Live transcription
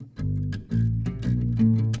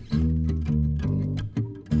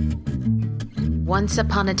Once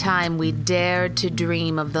upon a time, we dared to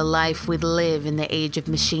dream of the life we'd live in the age of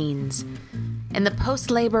machines. In the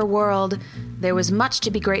post-labor world, there was much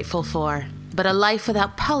to be grateful for, but a life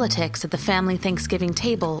without politics at the family Thanksgiving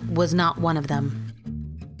table was not one of them.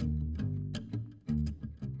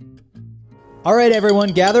 All right, everyone,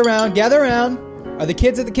 gather around, gather around. Are the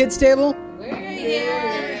kids at the kids' table? We're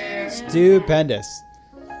here. Stupendous.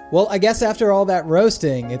 Well, I guess after all that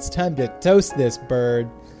roasting, it's time to toast this bird.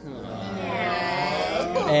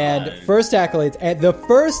 And the first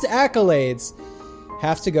accolades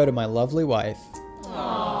have to go to my lovely wife.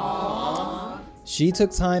 Aww. She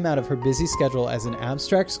took time out of her busy schedule as an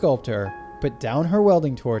abstract sculptor, put down her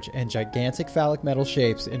welding torch and gigantic phallic metal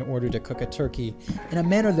shapes in order to cook a turkey in a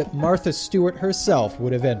manner that Martha Stewart herself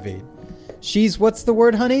would have envied. She's, what's the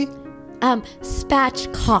word, honey?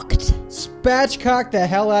 Spatchcocked. Spatchcocked the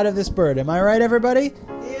hell out of this bird. Am I right, everybody?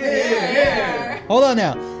 Yeah. Hold on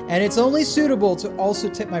now. And it's only suitable to also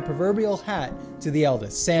tip my proverbial hat to the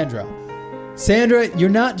eldest, Sandra. Sandra, you're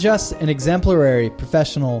not just an exemplary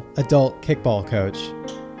professional adult kickball coach.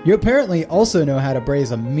 You apparently also know how to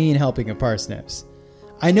braise a mean helping of parsnips.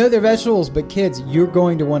 I know they're vegetables, but kids, you're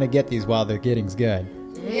going to want to get these while they're getting good.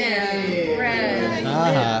 Yeah.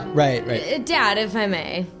 Right. Dad, if I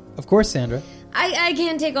may. Of course, Sandra. I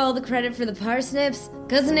can't take all the credit for the parsnips.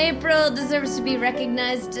 Cousin April deserves to be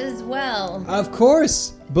recognized as well. Of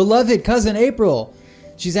course. Beloved Cousin April.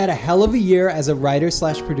 She's had a hell of a year as a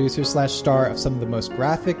writer/producer/star of some of the most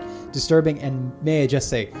graphic, disturbing, and may I just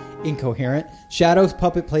say, incoherent shadow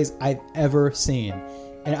puppet plays I've ever seen.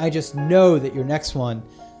 And I just know that your next one,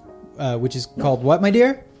 which is called what, my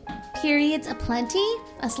dear? Periods Aplenty,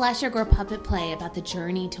 a slasher gore puppet play about the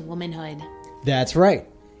journey to womanhood. That's right.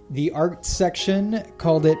 The art section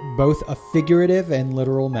called it both a figurative and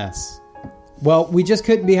literal mess. Well, we just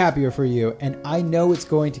couldn't be happier for you, and I know it's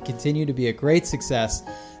going to continue to be a great success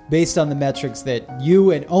based on the metrics that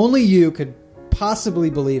you and only you could possibly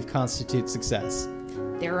believe constitute success.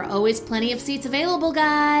 There are always plenty of seats available,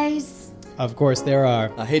 guys. Of course there are.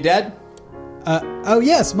 Hey, Dad? Oh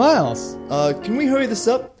yes, Miles. Can we hurry this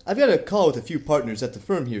up? I've got a call with a few partners at the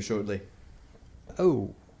firm here shortly.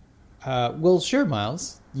 Oh. Well, sure,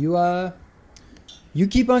 Miles. You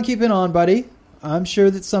keep on keeping on, buddy. I'm sure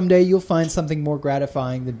that someday you'll find something more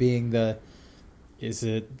gratifying than being the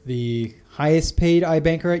highest paid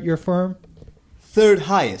iBanker at your firm? Third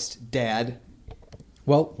highest, Dad.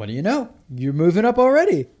 Well, what do you know? You're moving up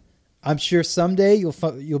already. I'm sure someday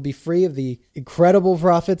you'll be free of the incredible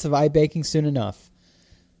profits of iBanking soon enough.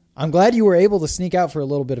 I'm glad you were able to sneak out for a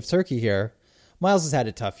little bit of turkey here. Miles has had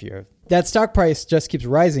a tough year. That stock price just keeps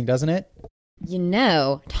rising, doesn't it? You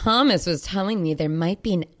know, Thomas was telling me there might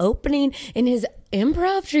be an opening in his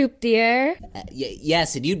improv troupe, dear.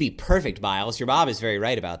 Yes, and you'd be perfect, Miles. Your mom is very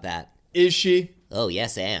right about that. Is she? Oh,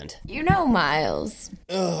 yes, and. You know, Miles.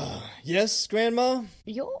 Yes, Grandma?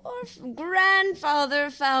 Your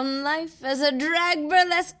grandfather found life as a drag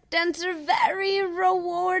burlesque dancer very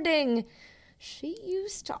rewarding. She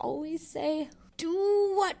used to always say,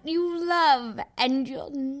 do what you love, and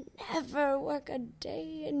you'll never work a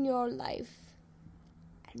day in your life.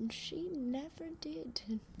 And she never did.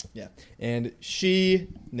 Yeah, and she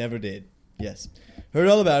never did. Yes. Heard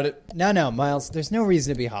all about it. No, Miles, there's no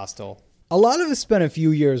reason to be hostile. A lot of us spent a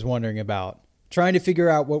few years wondering about, trying to figure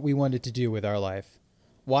out what we wanted to do with our life.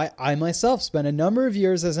 Why, I myself spent a number of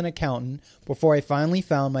years as an accountant before I finally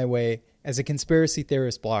found my way as a conspiracy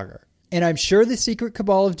theorist blogger. And I'm sure the secret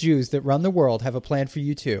cabal of Jews that run the world have a plan for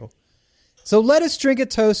you too. So let us drink a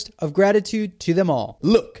toast of gratitude to them all.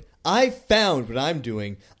 Look, I found what I'm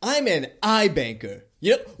doing. I'm an iBanker.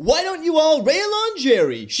 Why don't you all rail on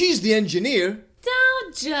Jerry? She's the engineer.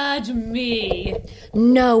 Don't judge me.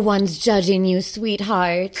 No one's judging you,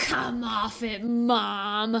 sweetheart. Come off it,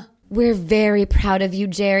 Mom. We're very proud of you,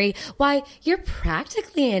 Jerry. Why, you're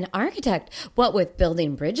practically an architect, what with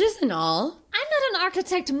building bridges and all. I'm not an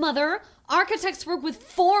architect, Mother. Architects work with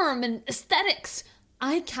form and aesthetics.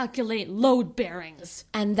 I calculate load bearings.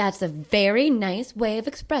 And that's a very nice way of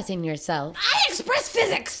expressing yourself. I express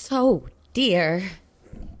physics. Oh, dear.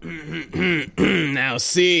 Now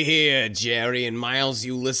see here, Jerry and Miles,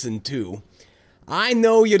 you listen too. I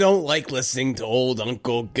know you don't like listening to old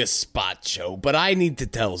Uncle Gazpacho, but I need to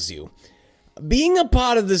tell you. Being a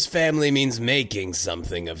part of this family means making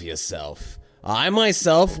something of yourself. I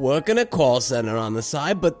myself work in a call center on the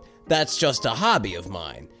side, but that's just a hobby of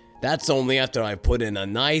mine. That's only after I've put in a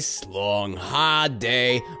nice, long, hard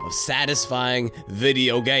day of satisfying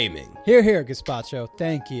video gaming. Here, Gazpacho,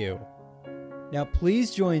 thank you. Now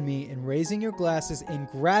please join me in raising your glasses in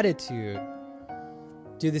gratitude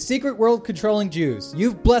To the secret world controlling Jews,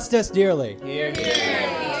 you've blessed us dearly.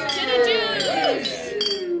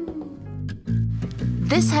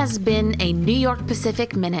 This has been a New York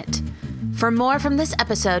Pacific Minute. For more from this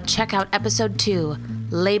episode, check out episode 2,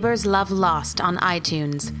 Labor's Love Lost, on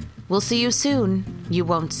iTunes. We'll see you soon. You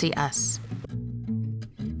won't see us.